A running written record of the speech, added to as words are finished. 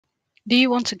Do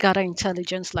you want to gather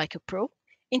intelligence like a pro?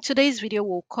 In today's video,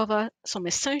 we'll cover some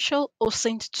essential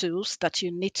OSINT tools that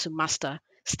you need to master.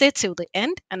 Stay till the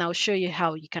end and I'll show you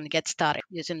how you can get started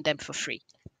using them for free.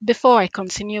 Before I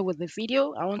continue with the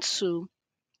video, I want to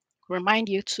remind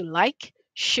you to like,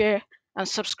 share, and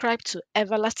subscribe to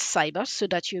EverlastCyber so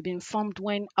that you'll be informed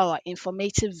when our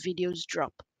informative videos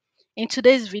drop. In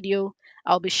today's video,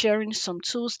 I'll be sharing some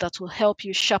tools that will help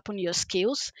you sharpen your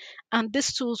skills, and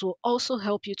these tools will also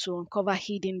help you to uncover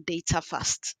hidden data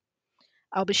fast.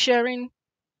 I'll be sharing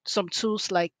some tools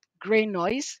like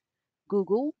GreyNoise,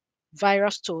 Google,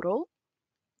 VirusTotal,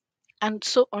 and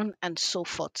so on and so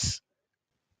forth.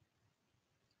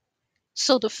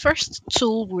 So the first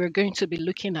tool we're going to be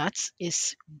looking at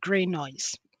is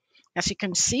GreyNoise. As you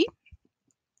can see,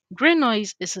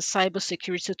 GreyNoise is a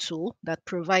cybersecurity tool that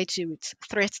provides you with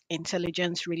threat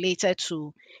intelligence related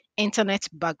to internet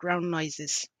background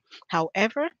noises.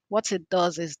 However, what it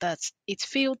does is that it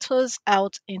filters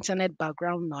out internet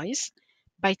background noise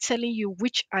by telling you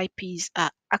which IPs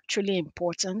are actually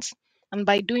important, and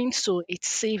by doing so, it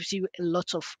saves you a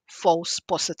lot of false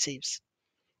positives.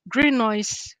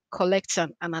 GreyNoise collects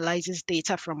and analyzes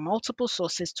data from multiple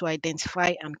sources to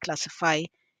identify and classify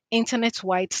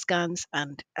internet-wide scans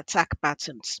and attack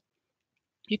patterns.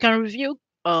 You can review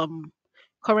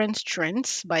current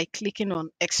trends by clicking on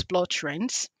Explore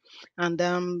Trends.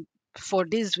 And for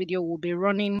this video, we'll be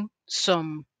running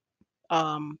some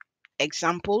um,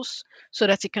 examples so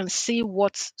that you can see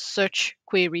what search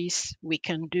queries we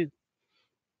can do.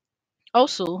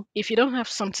 Also, if you don't have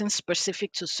something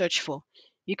specific to search for,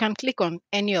 you can click on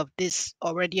any of this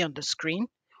already on the screen,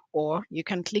 or you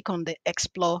can click on the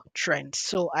Explore Trends.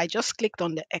 So I just clicked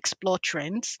on the Explore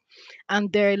Trends,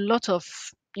 and there are a lot of,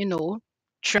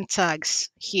 trend tags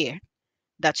here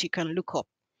that you can look up.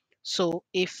 So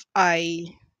if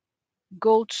I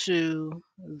go to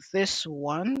this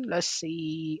one, let's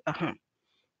see.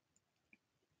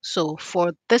 So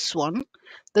for this one,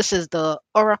 this is the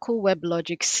Oracle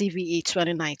WebLogic CVE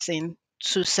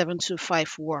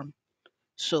 2019-27251 worm.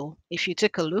 So if you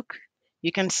take a look,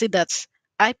 you can see that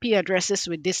IP addresses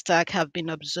with this tag have been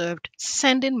observed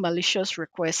sending malicious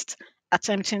requests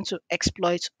attempting to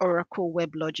exploit Oracle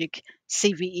WebLogic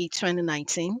CVE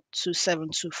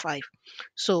 2019-2725.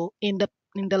 So in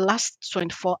the last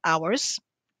 24 hours,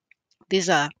 these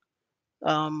are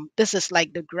this is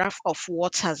like the graph of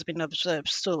what has been observed.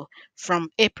 So from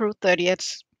April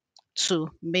 30th to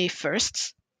May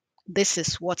 1st, this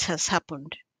is what has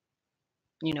happened,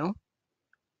 you know,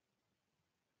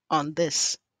 on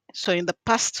this. So in the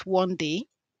past one day,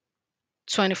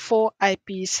 24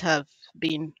 IPs have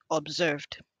been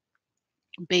observed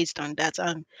based on that.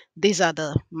 And these are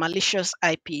the malicious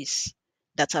IPs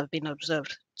that have been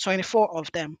observed, 24 of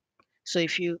them. So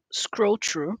if you scroll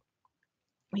through,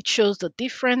 it shows the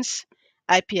different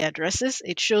IP addresses,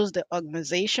 it shows the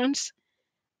organizations,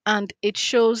 and it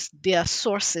shows their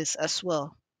sources as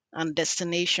well and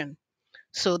destination.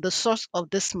 So the source of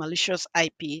this malicious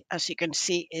IP, as you can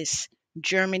see, is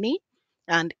Germany,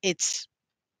 and its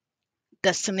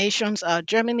destinations are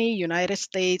Germany, United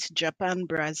States, Japan,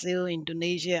 Brazil,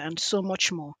 Indonesia, and so much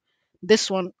more.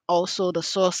 This one also, the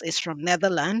source is from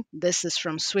Netherlands. This is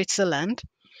from Switzerland.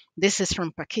 This is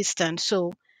from Pakistan.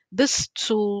 So this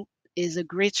tool is a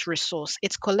great resource.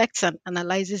 It collects and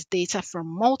analyzes data from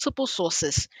multiple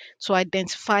sources to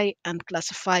identify and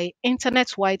classify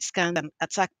internet-wide scans and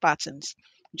attack patterns,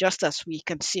 just as we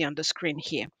can see on the screen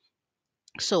here.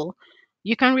 So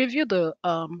you can review the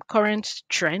current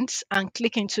trends and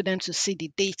click into them to see the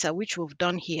data, which we've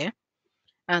done here.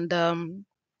 And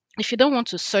if you don't want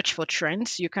to search for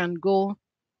trends, you can go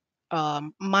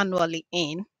manually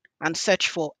in and search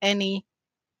for any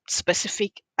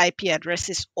specific IP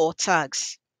addresses or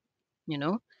tags.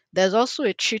 There's also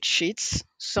a cheat sheet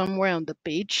somewhere on the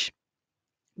page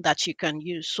that you can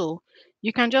use. So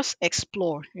you can just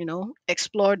explore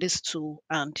this tool,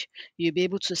 and you'll be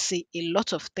able to see a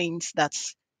lot of things that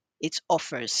it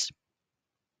offers.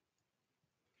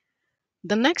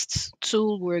 The next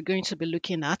tool we're going to be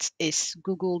looking at is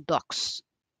Google Docs.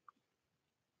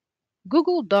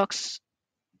 Google Docs,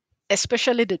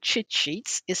 especially the cheat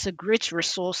sheets, is a great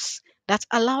resource that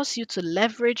allows you to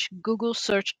leverage Google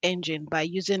search engine by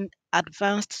using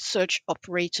advanced search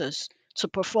operators to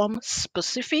perform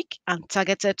specific and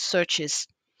targeted searches,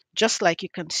 just like you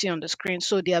can see on the screen.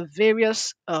 So there are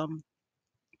various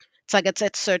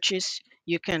targeted searches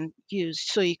you can use.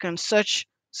 So you can search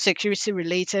security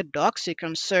related docs, you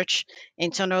can search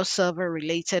internal server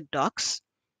related docs,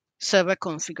 server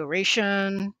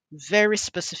configuration, very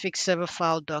specific server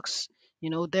file docs.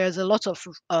 There's a lot of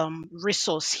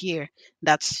resource here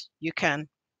that you can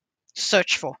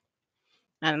search for.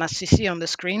 And as you see on the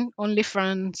screen,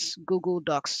 OnlyFans, Google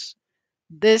Docs.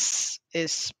 This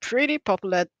is pretty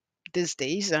popular these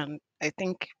days, and I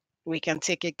think we can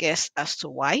take a guess as to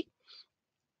why.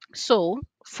 So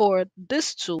for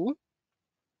this tool,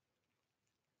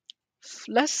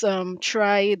 let's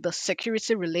try the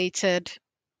security related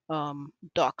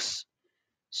docs.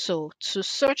 So to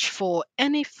search for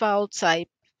any file type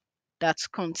that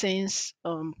contains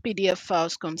PDF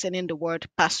files containing the word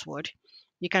password,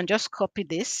 you can just copy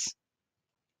this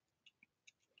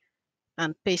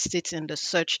and paste it in the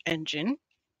search engine.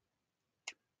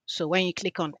 So when you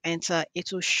click on enter,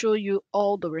 it will show you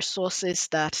all the resources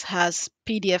that has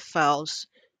PDF files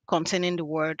containing the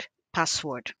word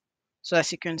password. So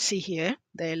as you can see here,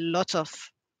 there are a lot of,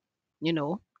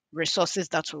 resources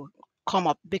that will come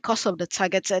up because of the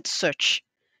targeted search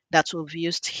that we've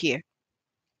used here.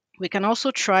 We can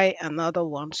also try another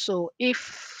one. So if,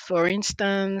 for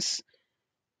instance,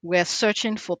 we're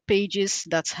searching for pages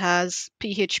that has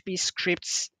PHP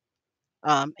scripts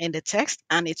in the text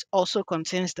and it also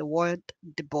contains the word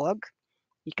debug,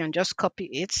 you can just copy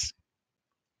it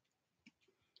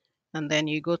and then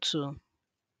you go to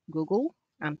Google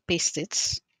and paste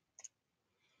it.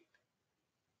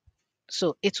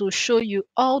 So it will show you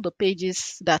all the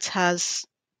pages that has,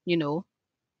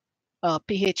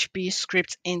 PHP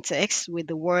script in text with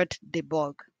the word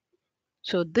debug.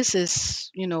 So this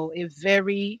is, a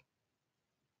very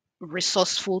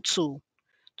resourceful tool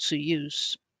to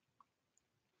use.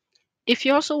 If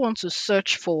you also want to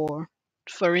search for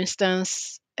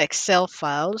instance, Excel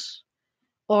files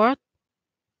or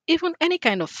even any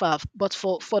kind of file, but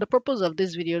for the purpose of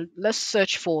this video, let's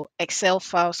search for Excel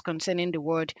files containing the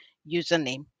word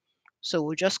username. So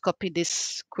we'll just copy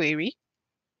this query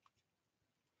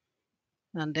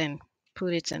and then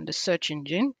put it in the search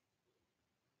engine.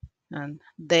 And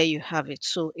there you have it.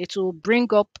 So it will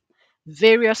bring up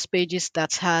various pages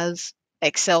that has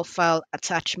Excel file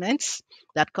attachments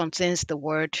that contains the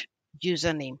word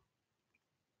username.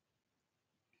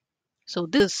 So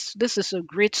this is a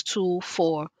great tool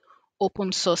for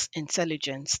open source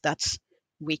intelligence that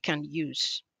we can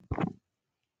use.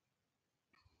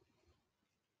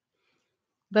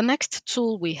 The next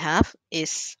tool we have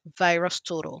is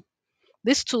VirusTotal.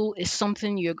 This tool is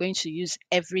something you're going to use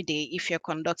every day if you're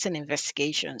conducting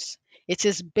investigations. It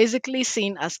is basically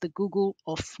seen as the Google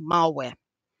of malware.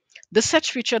 The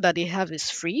search feature that they have is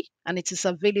free and it is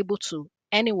available to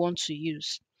anyone to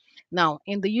use. Now,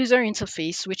 in the user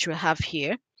interface, which we have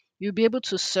here, you'll be able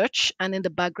to search, and in the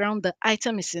background, the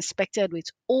item is inspected with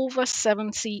over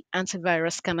 70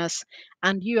 antivirus scanners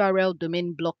and URL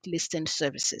domain block listing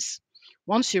services.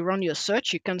 Once you run your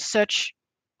search, you can search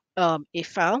a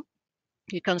file,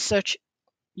 you can search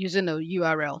using a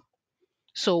URL.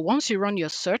 So once you run your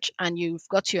search and you've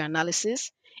got your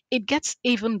analysis, it gets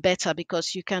even better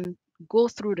because you can go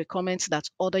through the comments that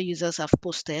other users have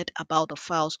posted about the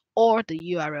files or the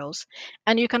URLs.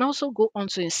 And you can also go on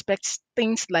to inspect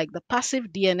things like the passive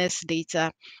DNS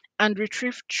data and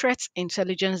retrieve threat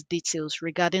intelligence details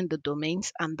regarding the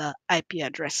domains and the IP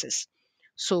addresses.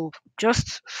 So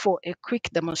just for a quick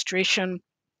demonstration,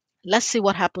 let's see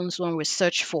what happens when we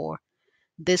search for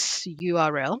this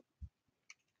URL,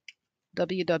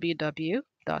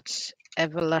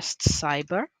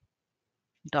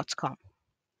 www.everlastcyber.com.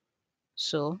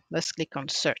 So let's click on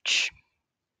search.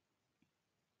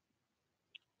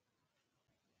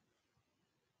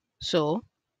 So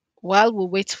while we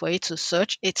wait for it to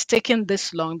search, it's taking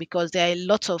this long because there are a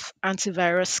lot of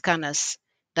antivirus scanners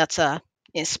that are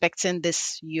inspecting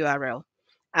this URL.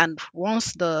 And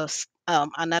once the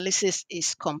analysis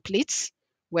is complete,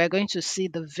 we're going to see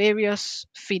the various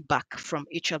feedback from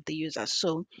each of the users.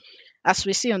 So as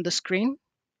we see on the screen,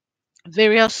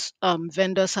 various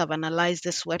vendors have analyzed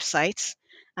this website,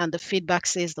 and the feedback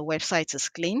says the website is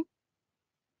clean,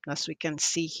 as we can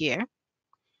see here.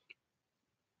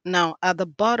 Now, at the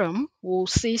bottom, we'll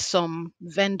see some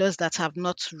vendors that have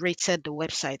not rated the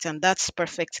website, and that's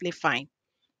perfectly fine.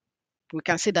 We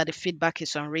can see that the feedback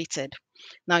is unrated.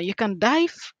 Now, you can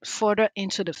dive further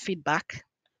into the feedback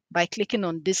by clicking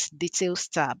on this details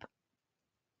tab.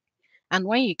 And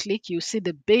when you click, you see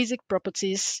the basic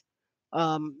properties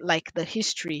like the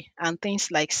history and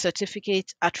things like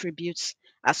certificate attributes,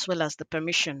 as well as the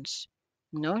permissions.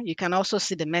 You can also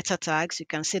see the meta tags. You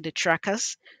can see the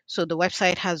trackers. So the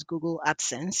website has Google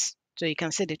AdSense. So you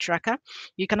can see the tracker.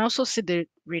 You can also see the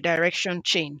redirection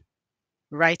chain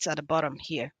right at the bottom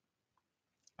here.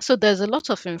 So there's a lot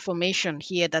of information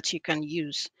here that you can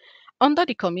use. Under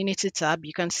the community tab,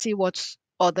 you can see what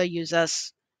other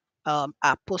users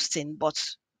are posting,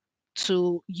 but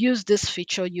To use this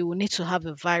feature, you will need to have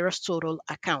a VirusTotal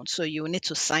account. So you will need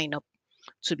to sign up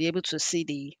to be able to see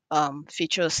the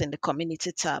features in the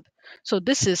community tab. So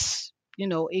this is,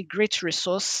 a great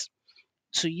resource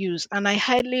to use. And I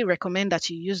highly recommend that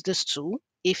you use this tool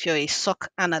if you're a SOC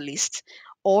analyst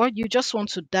or you just want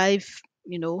to dive,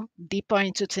 deeper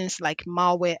into things like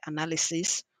malware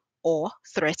analysis or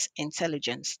threat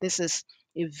intelligence. This is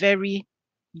a very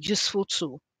useful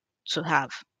tool to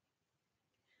have.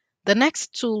 The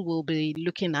next tool we'll be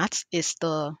looking at is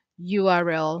the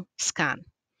URLScan.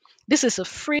 This is a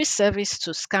free service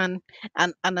to scan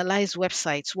and analyze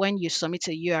websites when you submit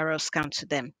a URL scan to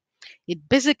them. It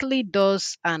basically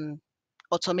does an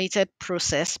automated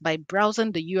process by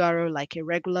browsing the URL like a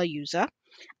regular user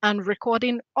and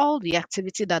recording all the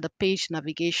activity that the page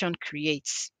navigation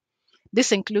creates.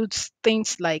 This includes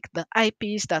things like the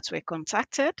IPs that were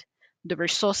contacted, the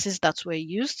resources that were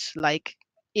used, like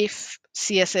if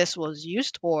CSS was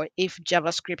used or if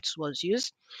JavaScript was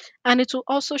used, and it will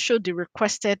also show the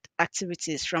requested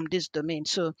activities from this domain.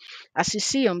 So as you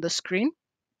see on the screen,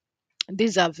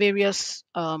 these are various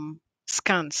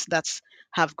scans that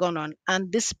have gone on,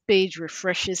 and this page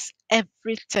refreshes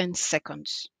every 10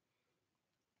 seconds.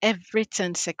 Every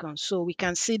 10 seconds. So we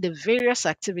can see the various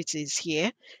activities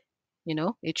here.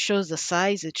 It shows the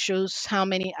size, it shows how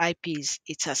many IPs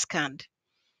it has scanned.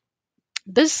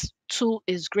 This tool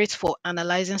is great for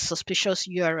analyzing suspicious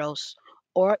URLs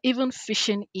or even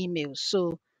phishing emails.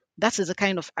 So that is the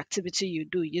kind of activity you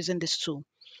do using this tool.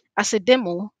 As a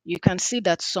demo, you can see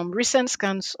that some recent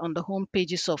scans on the home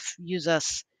pages of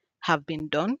users have been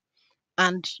done,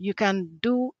 and you can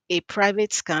do a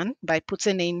private scan by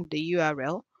putting in the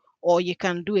URL, or you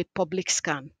can do a public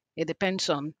scan. It depends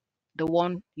on the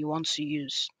one you want to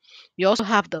use. You also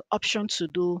have the option to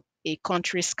do a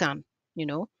country scan,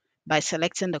 by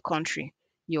selecting the country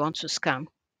you want to scan.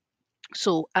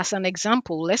 So as an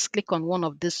example, let's click on one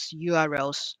of these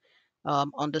URLs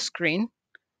on the screen.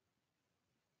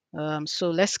 So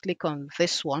let's click on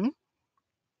this one.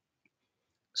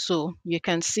 So you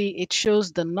can see it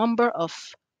shows the number of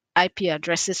IP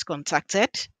addresses contacted,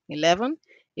 11.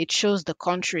 It shows the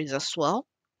countries as well.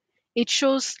 It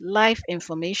shows live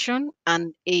information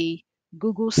and a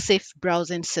Google Safe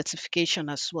Browsing certification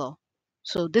as well.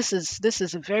 So this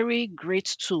is a very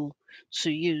great tool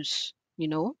to use,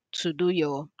 to do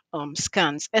your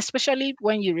scans, especially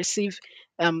when you receive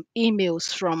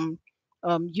emails from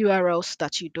URLs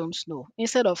that you don't know.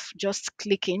 Instead of just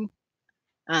clicking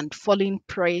and falling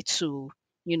prey to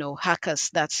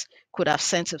hackers that could have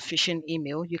sent a phishing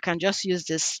email, you can just use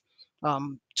this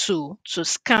tool to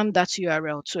scan that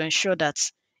URL to ensure that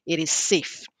it is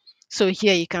safe. So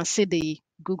here you can see the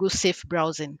Google Safe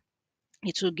Browsing.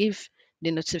 It will give the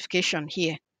notification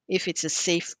here if it is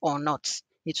safe or not.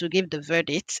 It will give the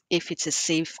verdict if it is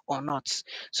safe or not.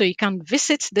 So you can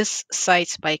visit this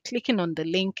site by clicking on the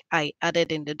link I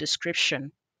added in the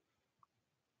description,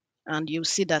 and you'll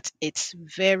see that it's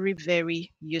very,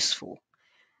 very useful.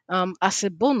 As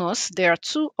a bonus, there are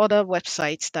two other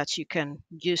websites that you can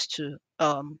use to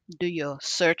do your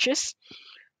searches.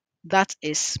 That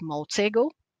is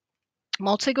Maltego.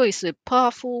 Maltego is a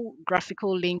powerful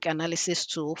graphical link analysis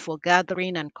tool for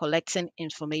gathering and collecting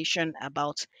information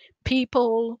about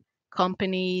people,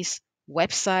 companies,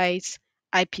 websites,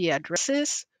 IP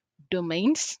addresses,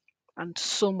 domains, and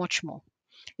so much more.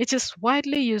 It is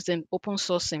widely used in open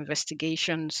source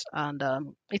investigations, and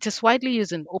it is widely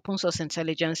used in open source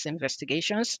intelligence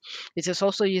investigations. It is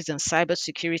also used in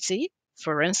cybersecurity,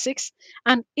 forensics,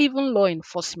 and even law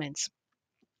enforcement.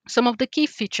 Some of the key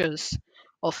features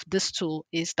of this tool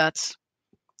is that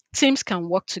teams can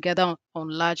work together on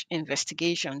large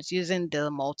investigations using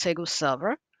the Maltego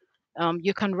server.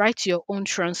 You can write your own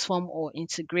transform or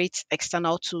integrate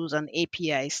external tools and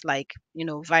APIs like,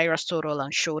 VirusTotal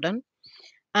and Shodan.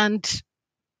 And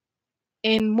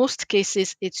in most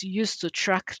cases, it's used to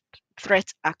track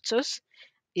threat actors.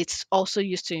 It's also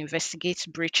used to investigate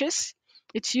breaches.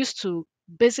 It's used to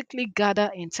basically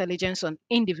gather intelligence on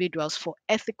individuals for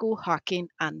ethical hacking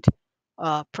and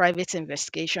private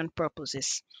investigation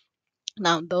purposes.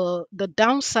 Now, the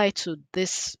downside to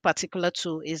this particular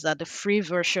tool is that the free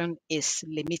version is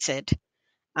limited,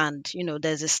 and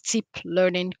there's a steep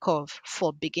learning curve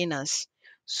for beginners.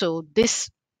 So this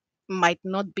might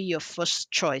not be your first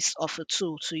choice of a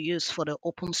tool to use for the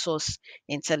open source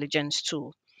intelligence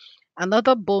tool.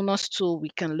 Another bonus tool we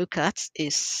can look at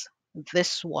is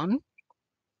this one.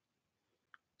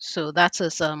 So that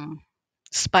is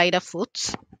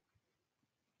SpiderFoot.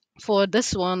 For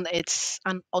this one, it's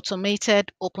an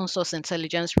automated open source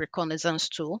intelligence reconnaissance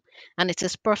tool, and it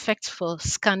is perfect for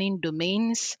scanning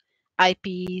domains,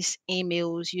 IPs,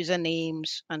 emails,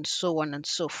 usernames, and so on and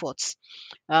so forth.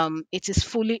 It is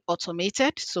fully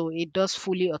automated, so it does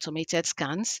fully automated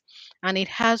scans, and it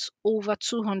has over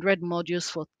 200 modules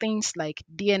for things like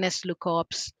DNS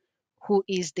lookups, who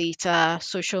is data,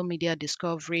 social media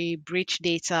discovery, breach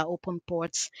data, open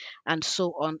ports, and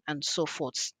so on and so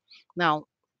forth. Now,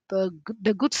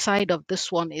 the good side of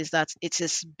this one is that it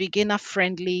is beginner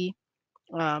friendly.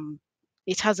 um,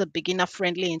 it has a beginner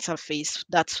friendly interface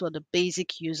that's for the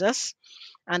basic users,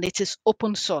 and it is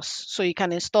open source, so you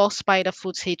can install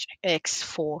SpiderFoot HX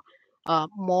for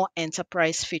more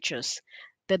enterprise features.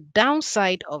 The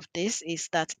downside of this is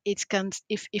that it can,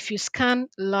 if you scan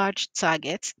large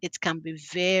targets, it can be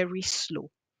very slow.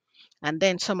 And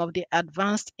then some of the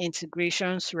advanced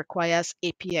integrations requires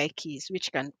API keys,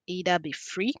 which can either be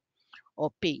free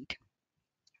or paid.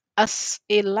 As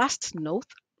a last note,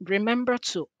 remember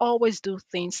to always do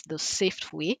things the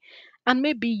safe way, and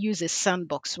maybe use a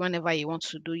sandbox whenever you want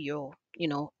to do your,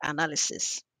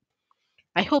 analysis.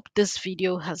 I hope this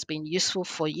video has been useful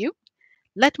for you.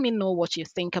 Let me know what you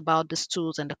think about these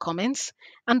tools in the comments,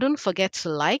 and don't forget to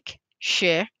like,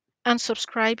 share, and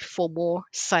subscribe for more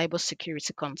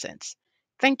cybersecurity content.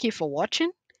 Thank you for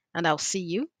watching, and I'll see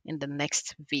you in the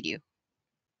next video.